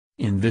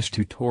In this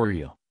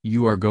tutorial,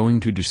 you are going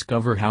to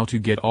discover how to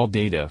get all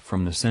data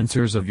from the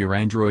sensors of your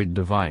Android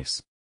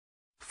device.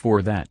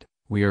 For that,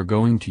 we are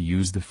going to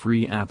use the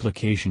free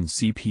application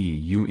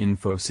CPU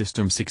Info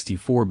System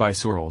 64 by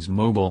Sorrels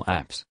Mobile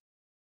Apps.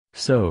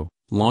 So,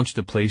 launch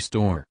the Play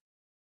Store.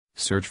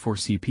 Search for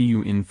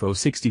CPU Info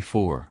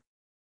 64.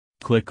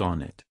 Click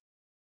on it.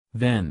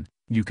 Then,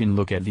 you can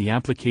look at the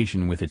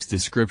application with its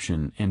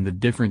description and the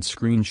different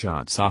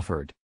screenshots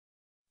offered.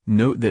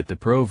 Note that the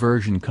Pro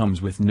version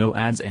comes with no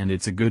ads and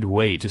it's a good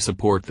way to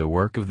support the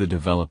work of the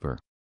developer.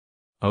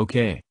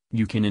 Okay,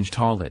 you can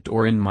install it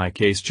or in my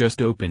case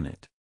just open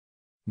it.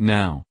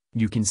 Now,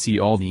 you can see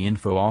all the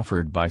info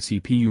offered by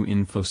CPU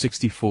Info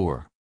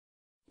 64.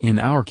 In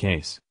our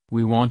case,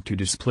 we want to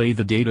display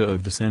the data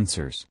of the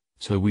sensors,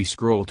 so we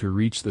scroll to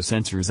reach the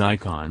sensors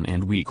icon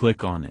and we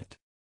click on it.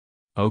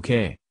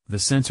 Okay, the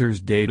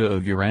sensors data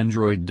of your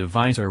Android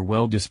device are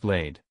well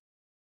displayed.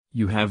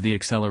 You have the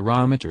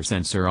accelerometer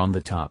sensor on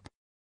the top.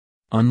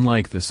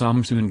 Unlike the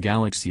Samsung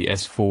Galaxy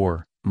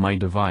S4, my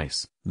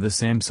device, the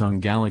Samsung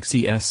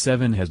Galaxy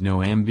S7 has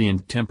no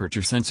ambient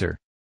temperature sensor.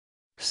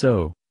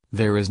 So,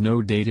 there is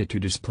no data to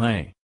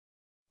display.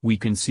 We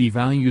can see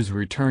values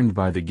returned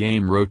by the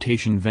game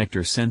rotation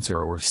vector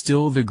sensor or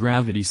still the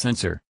gravity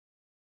sensor.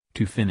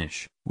 To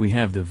finish, we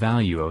have the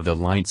value of the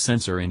light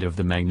sensor and of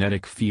the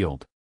magnetic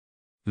field.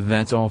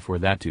 That's all for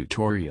that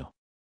tutorial.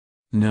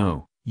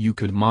 No, you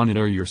could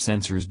monitor your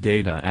sensors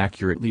data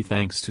accurately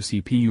thanks to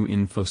CPU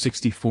Info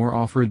 64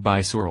 offered by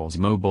Sorrels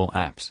Mobile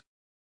Apps.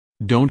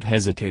 Don't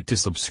hesitate to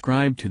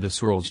subscribe to the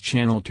Sorrels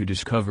channel to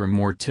discover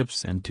more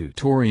tips and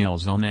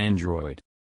tutorials on Android.